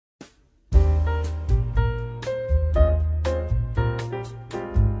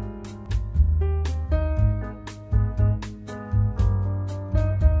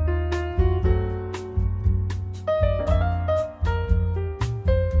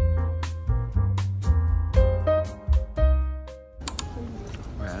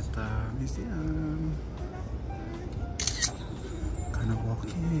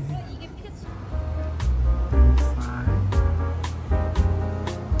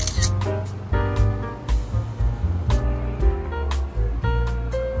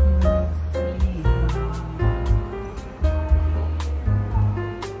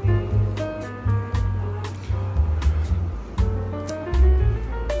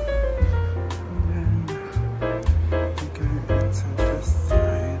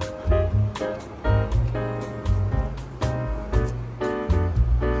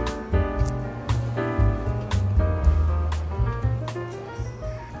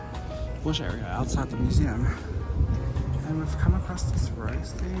bush area outside the museum. And we've come across this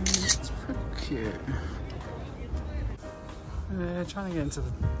rose thing. It's pretty cute. We're trying to get into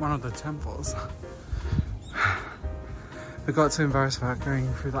one of the temples. We got too embarrassed about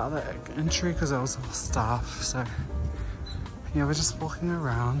going through the other entry because there was all staff. So yeah, we're just walking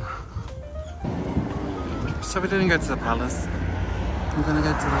around. So we didn't go to the palace. We're gonna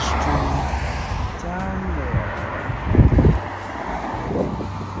go to the stream down there.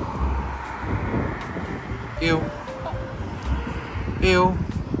 Ew. Ew.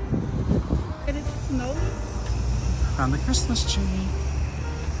 And it's snowing? Found the Christmas tree.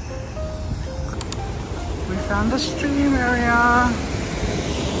 We found the stream area.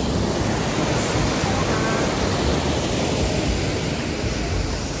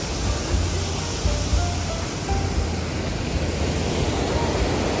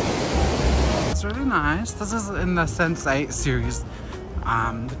 It's really nice. This is in the Sense8 series.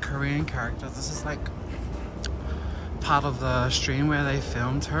 The Korean character. This is like part of the stream where they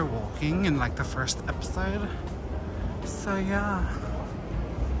filmed her walking in like the first episode. So yeah.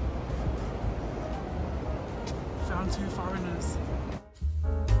 Found two foreigners.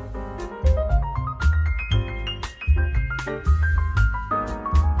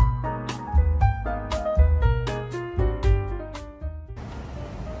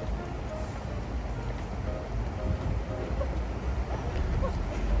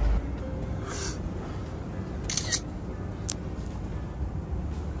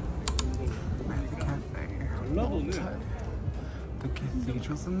 The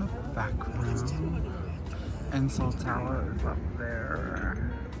cathedral's in the background. And Seoul Tower is up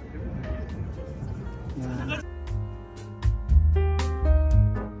there. Yeah.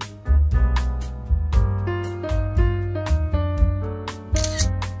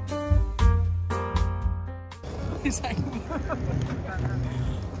 He's like,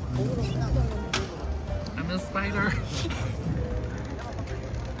 I'm a spider.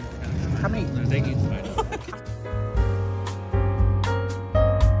 Coming. No, they eat spiders.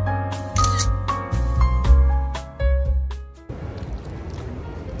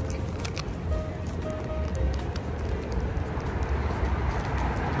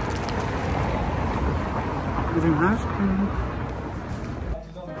 Eating ice cream.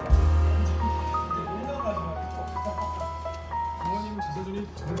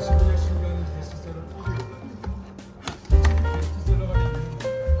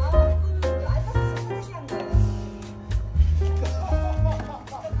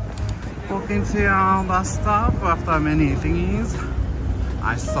 Walking to our bus stop after many thingies.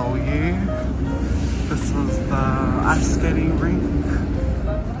 I saw you. This was the ice skating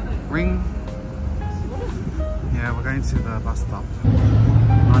ring. Yeah, we're going to the bus stop.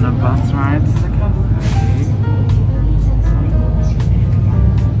 On a bus ride to the cafe.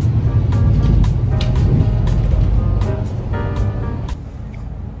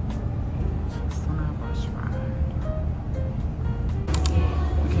 Just on our bus ride.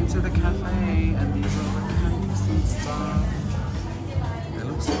 We came to the cafe and these are the cakes and stuff. It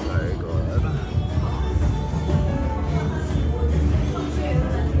looks very good.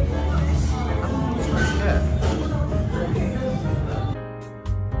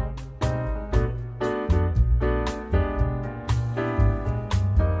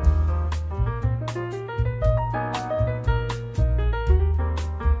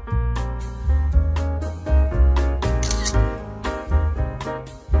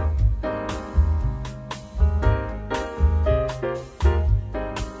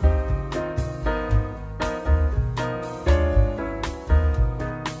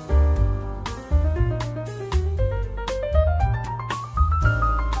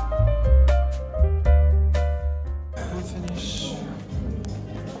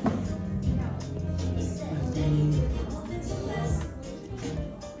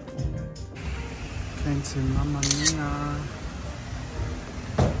 Going to Mamma Mia.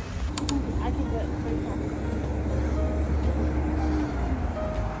 I can get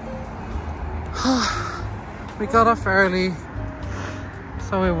We got off early,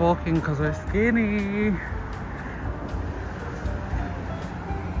 so we're walking because we're skinny.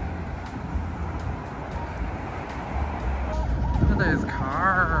 Look at those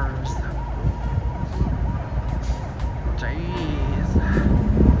cars. Jeez.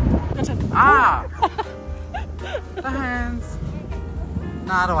 Ah! The hands.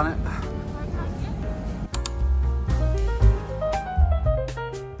 Nah, I don't want it.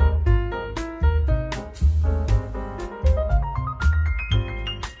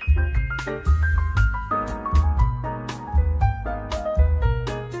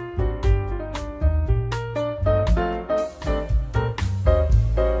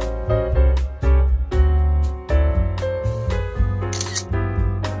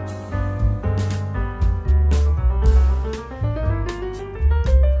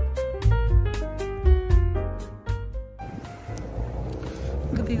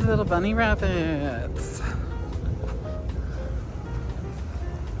 these little bunny rabbits.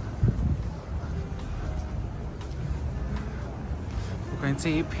 We're going to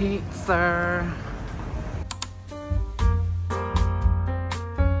eat pizza.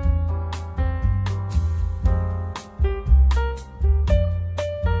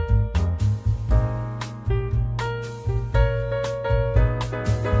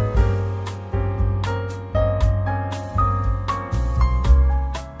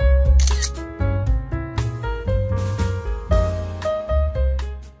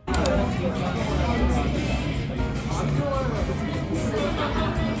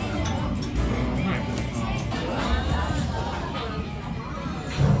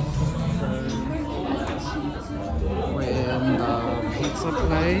 Pizza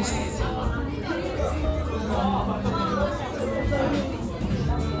place.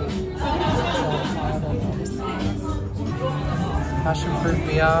 Passion fruit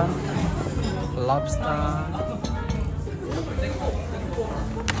beer, lobster.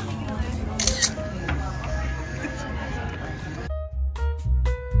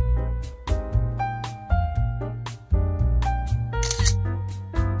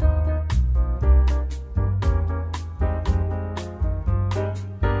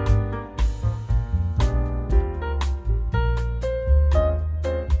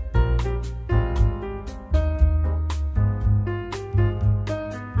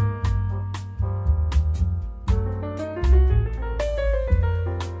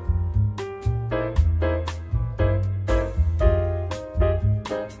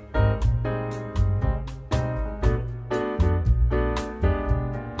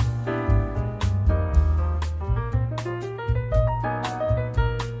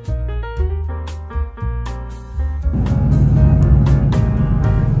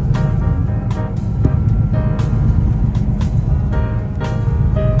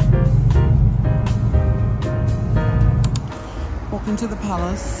 Walking to the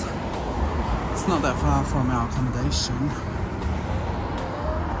palace. It's not that far from our accommodation.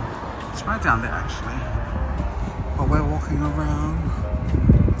 It's right down there actually. But we're walking around.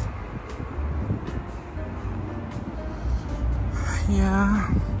 Yeah.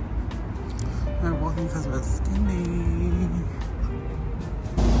 We're walking because we're skinny.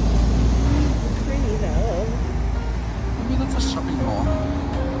 It's pretty though. Maybe that's a shopping mall.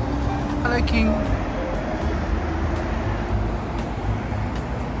 Hello, King.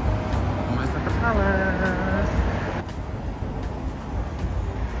 Palace.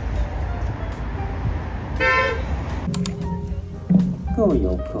 各位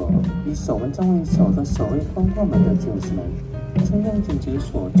游客，以首文章为首的首位观光门的就是门，中央准解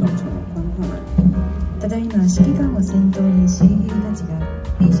所就成了观光门。ただいま指揮官を先頭に新兵たちが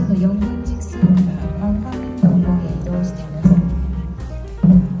弊社の4分軸数から観光門の方へ移動しています。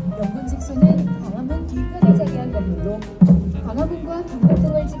4분 직수는 광화문 뒤편에 자리한 건물로 광화문과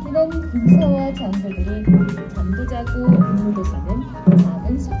경복궁을 지키는 군사와 장교들이 잠도 자고 근무도 사는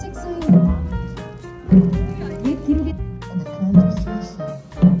작은 수직소입니다. 옛 기록에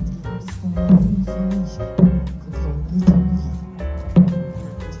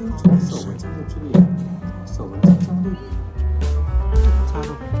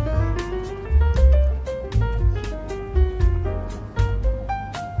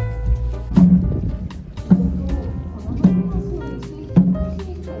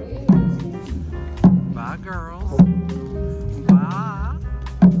Bye, girls. Bye.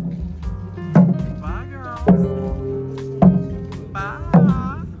 Bye, girls. Bye.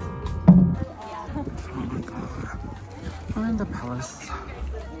 Oh my god. We're in the palace.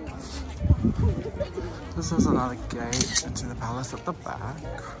 This is another gate into the palace at the back.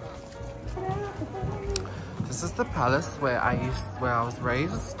 This is the palace where I was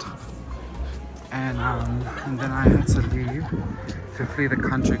raised. And then I had to leave to flee the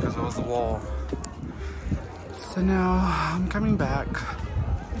country because there was a war. So now I'm coming back.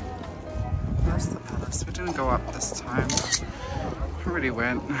 That's the palace. We didn't go up this time. We already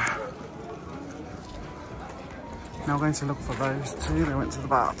went. Now we're going to look for those two. They went to the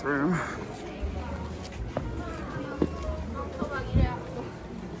bathroom.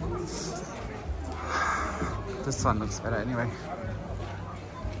 This one looks better anyway.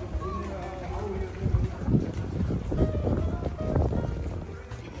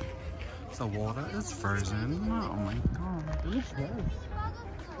 The water is frozen. Oh my god. It looks nice.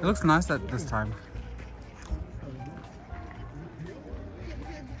 It looks nice at this time.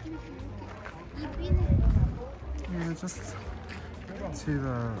 Yeah, just to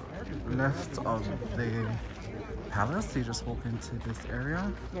the left of the palace, you just walk into this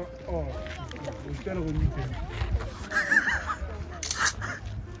area.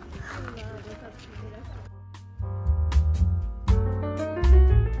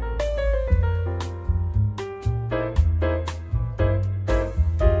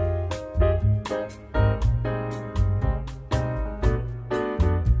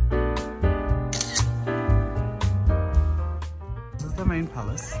 main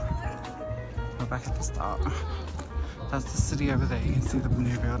palace. We're back at the start. That's the city over there. You can see the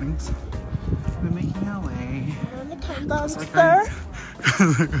new buildings. We're making our way. Because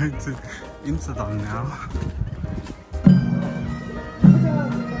we're going to Insadong now.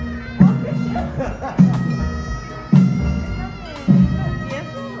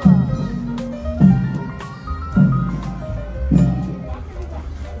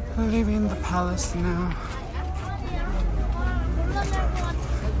 Leaving the palace now.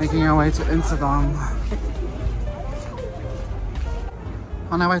 Making our way to Insadong.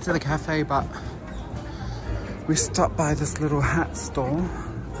 On our way to the cafe, but we stopped by this little hat store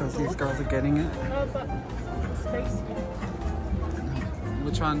because these girls are getting it.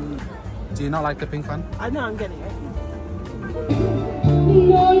 Which one? Do you not like the pink one? I know, I'm getting it.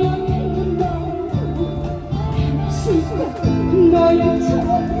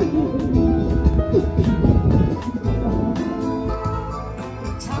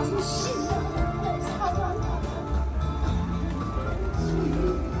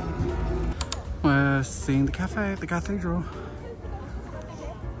 We're seeing the cafe, the cathedral.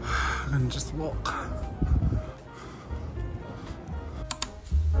 I'm gonna just walk.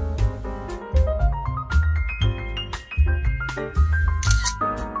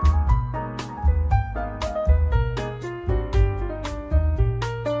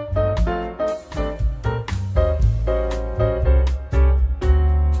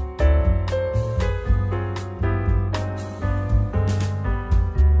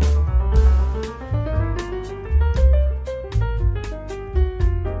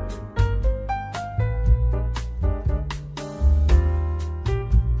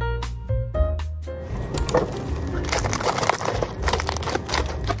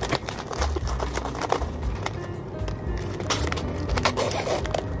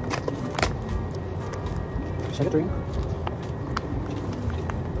 Take a drink.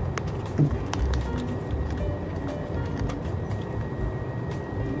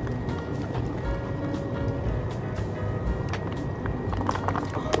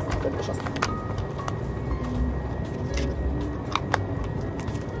 Delicious.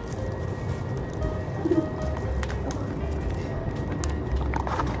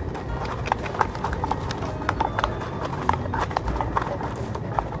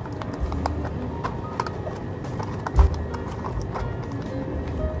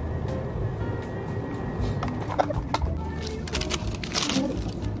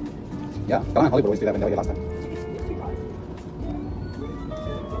 Yeah, Ghana and Hollywood always do that when they were here last time.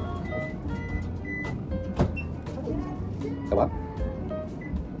 The what?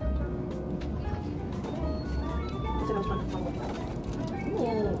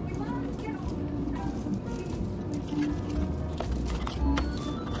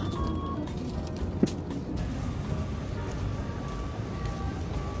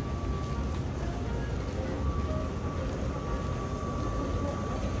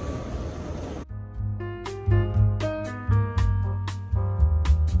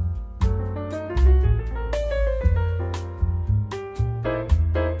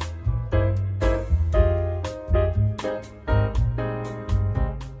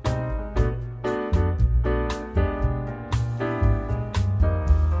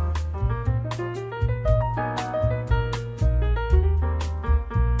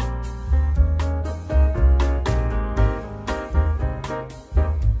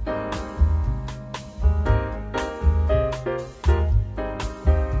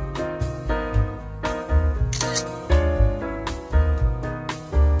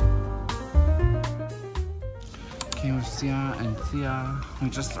 Came with Sia and Thea. We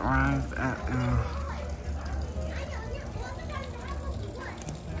just arrived at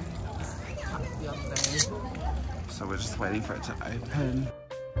the other day, so we're just waiting for it to open.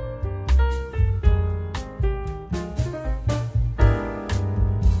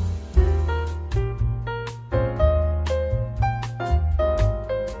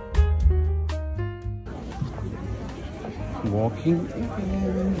 Walking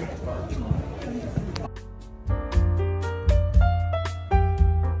again.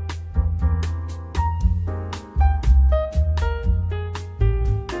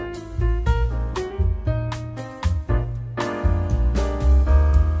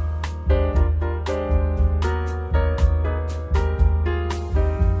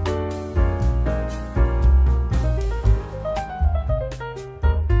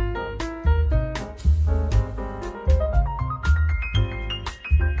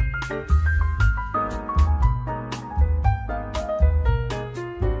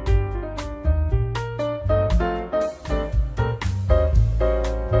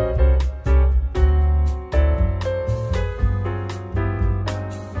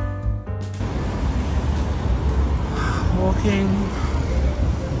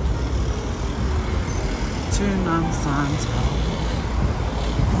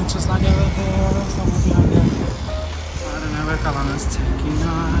 beach is like over there, somewhere behind there. I don't know where Kalana's taking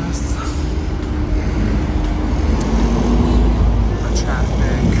us. The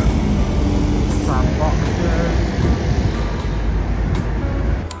traffic, some boxes.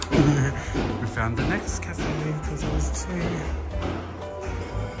 We found the next cafe because it was 2.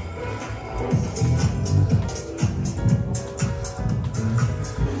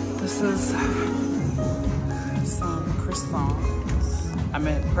 This is some croissants. I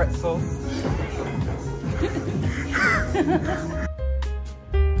meant pretzels.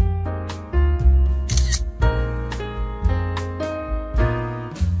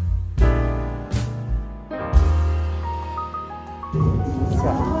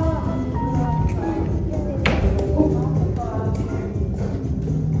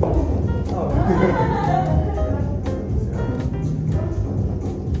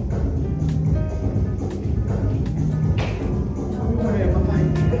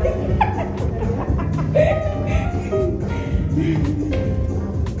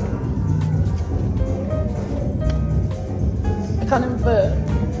 I can't invert.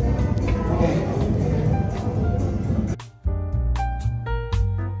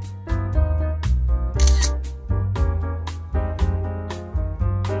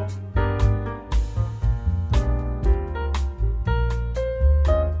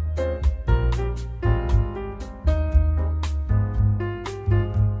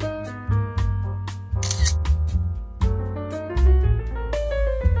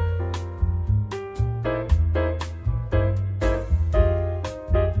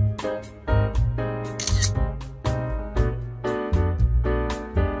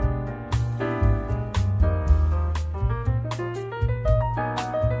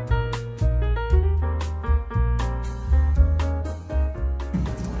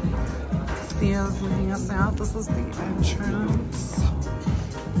 Thea's leading us out. This is the entrance.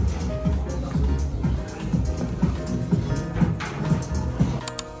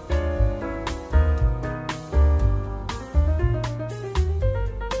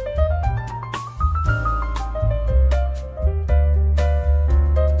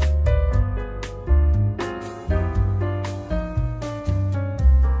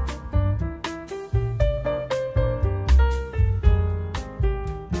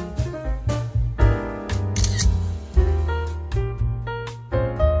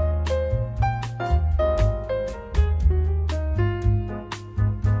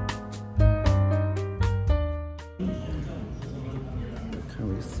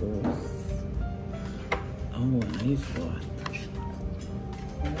 Curry sauce. Oh, I thought.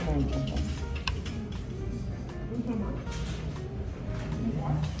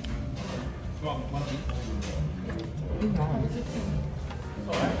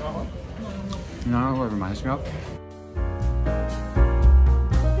 You know what it reminds me of?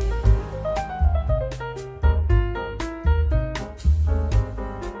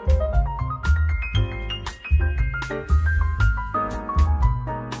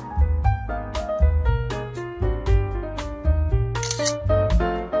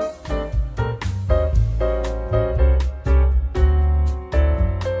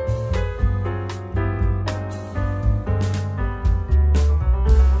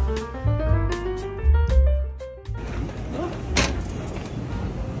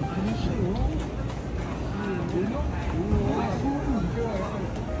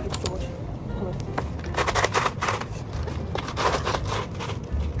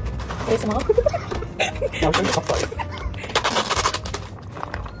 ASMR.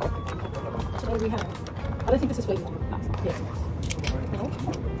 Today we have, I don't think this is what you want. Yes. No.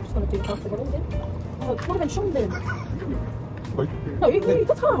 Just going to do half the bottle again. Oh, what have I shown them? No, you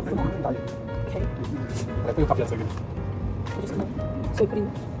put half. Okay. We're just going to, so putting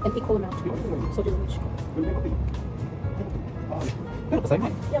an equal amount. So do each.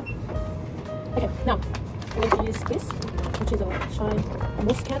 Yeah. Okay, now we're going to use this, which is a chai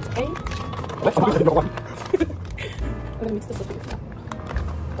muscat A. We're going to mix this up with that.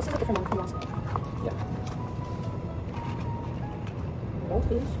 This is a different one from last time. Yeah. Both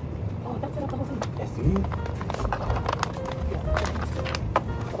these. Oh, that's it up the whole thing. Yes.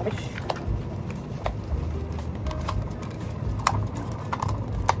 Rubbish.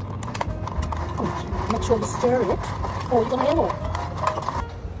 Oh, make sure you stir it. Oh, you're going to yellow.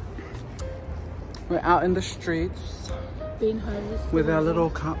 We're out in the streets with our little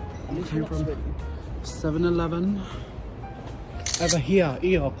cup. We came from 7-Eleven. Over here,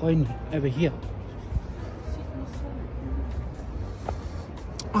 going over here.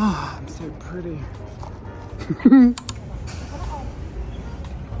 Ah, oh, I'm so pretty.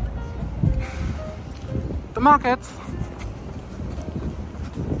 The markets.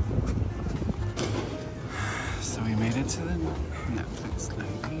 So we made it to the Netflix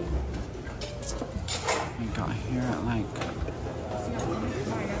lady. We got here at like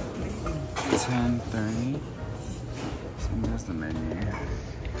 10:30. So there's the menu.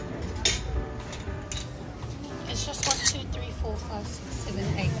 It's just 1, 2, 3, 4, 5, 6, 7,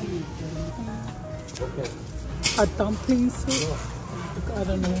 8. A dumpling soup? I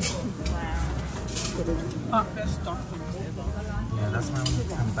don't know. Ah, there's dumplings. Yeah, that's why I want to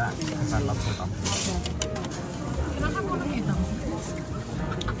come back because I love the dumplings. Can I have one of your dumplings?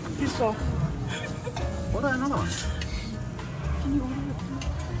 Piss off. Order another one. Can you order it?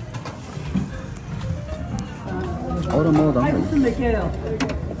 Order more dumplings. 무슨 몇 개요?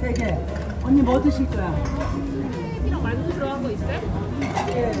 3개. 언니 뭐 드실 거야? 그냥 말고 들어간 거 있어요?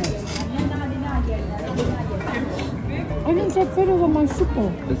 I didn't take photos of my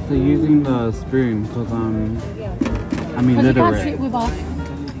super. It's the using the spoon because I'm Because you can't illiterate. sit with us.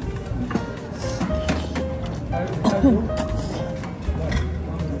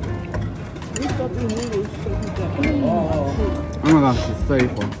 Oh my gosh, it's so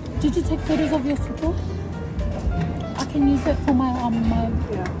full. Did you take photos of your super? I can use it for my my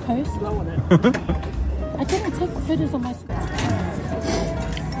post. I didn't take photos of my super.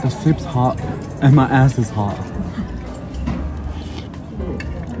 The soup's hot and my ass is hot.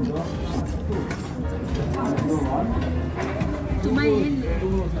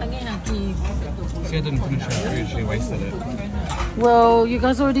 She didn't finish her food, she wasted it. Well, you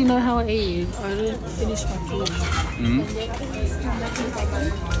guys already know how I eat. I didn't finish my food.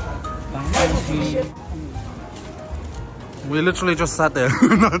 We literally just sat there.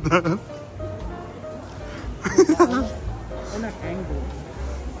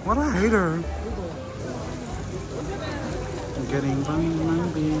 What a hater. I'm getting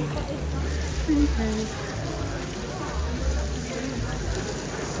bumpy.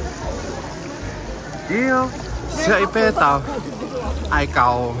 Yêu Sợi bê tàu Ai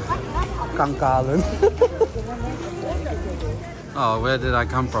cầu Căng ca lên. Oh, where did I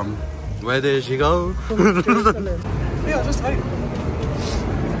come from? Where did she go? Yeah, just wait.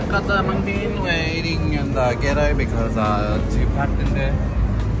 Got the mung bean waiting in the ghetto because too packed in there.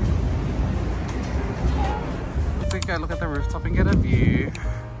 We go look at the rooftop and get a view.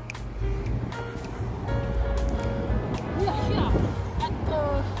 We are here at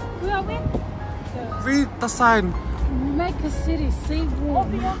the... Where are we? Read the sign. Mecca City, Seoul.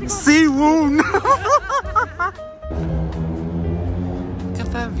 Seoul. Look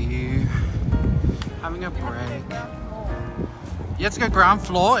at that view. Having a break. You have to go ground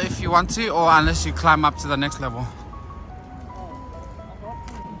floor if you want to, or unless you climb up to the next level.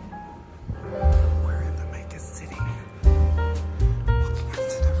 We're in the Mecca City. Walking up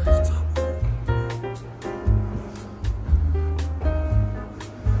to the rooftop.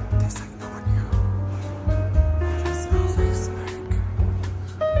 There's like no one here. It smells like smoke.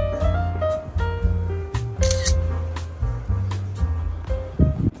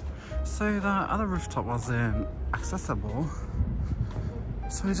 So the other rooftop wasn't accessible.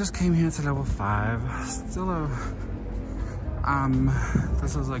 So we just came here to level 5. Still a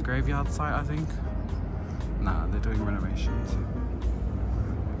this is a graveyard site, I think. Nah, they're doing renovations.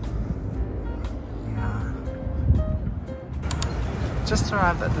 Yeah. Just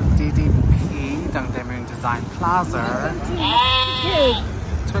arrived at the DDP, Dongdaemun Design Plaza.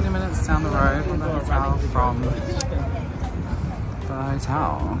 20 minutes down the road from the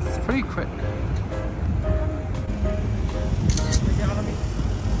hotel. It's pretty quick.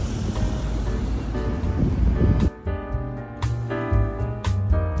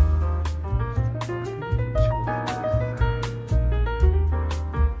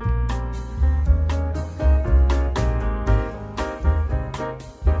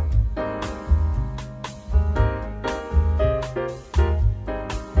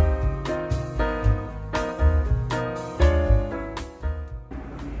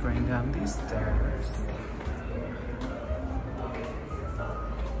 Going down these stairs.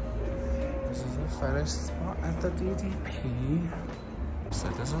 This is the photo spot at the DDP. So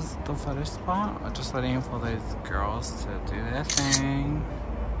this is the photo spot. I'm just waiting for those girls to do their thing.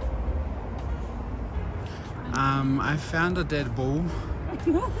 I found a dead bull.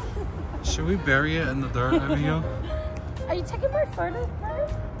 Should we bury it in the dirt over here? Are you taking my photos, bro?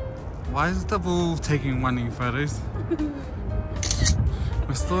 Why is the bull taking one of photos?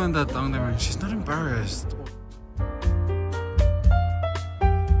 We're still in that Dongdaemun. She's not embarrassed.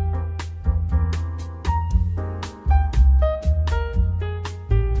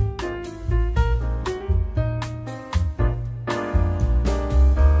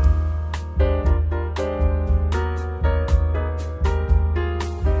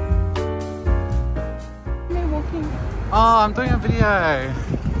 Oh, I'm doing a video.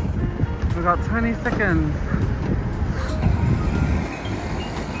 We got 20 seconds.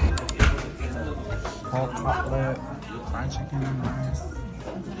 Pork chocolate, fried chicken and rice,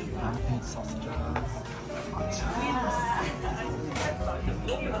 jalapeno sausages, hot cheese.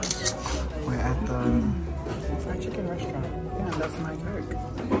 We're at the fried chicken restaurant. Yeah, that's my Coke.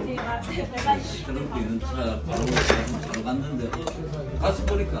 저렇게 차 바로 갔는데 가스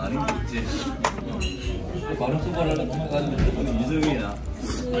보니까 아닌 거 있지. 바로 수발하려고 가는데 이성이야.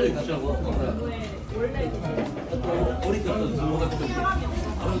 빨리 가자고. 보니까 또 들어가 또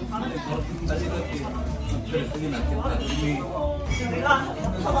바로 다시 갈게. 그래 그게 낫겠다.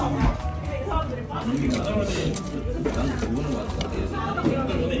 이미가 난 그거는 것 같아.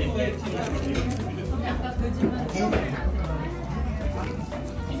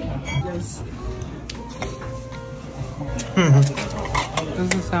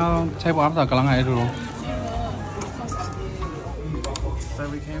 This is how table after galang ai dulu. So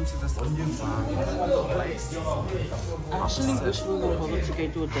we came to this place. I actually wish we were able to go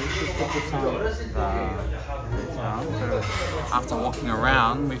do a day shift at the time. So after walking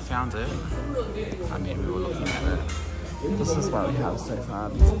around, we found it. I mean, we were looking at it. This is what we have so far.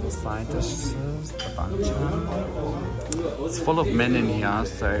 These are the side dishes, the banchan. It's full of men in here,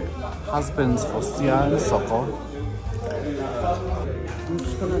 so husbands for Sia and Soko.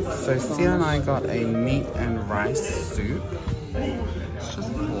 So Sia and I got a meat and rice soup. It's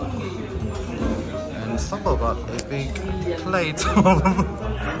just pork. And Soko got a big plate of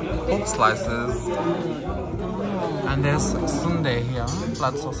pork slices. And there's sundae here,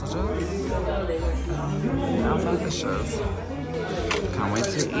 blood sausages. Now for the dishes. Can't wait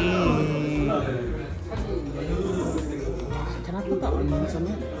to eat. Can I put the onions on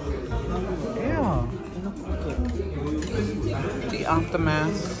it? Yeah. The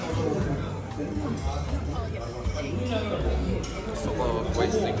aftermath. Solo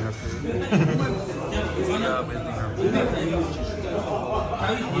wasting her food. Yeah, wasting her food.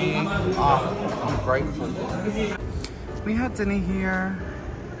 I'm grateful. We had dinner here.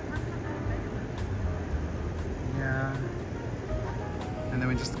 Yeah. And then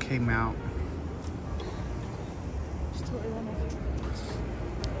we just came out.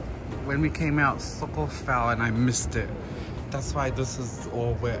 When we came out, Soko fell and I missed it. That's why this is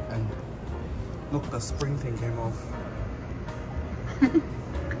all wet and look, the spring thing came off.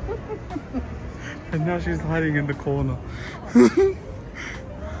 And now she's hiding in the corner.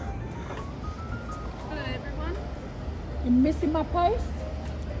 You missing my post?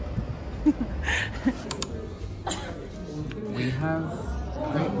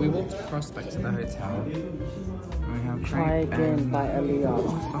 We walked across back to the hotel. We have Try again by Elia.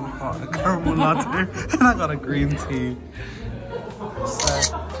 some hot caramel latte and I got a green tea. So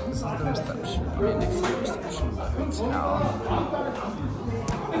this is the reception. I mean, it's the reception of the hotel.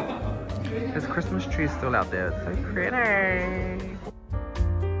 There's Christmas trees still out there. It's so pretty.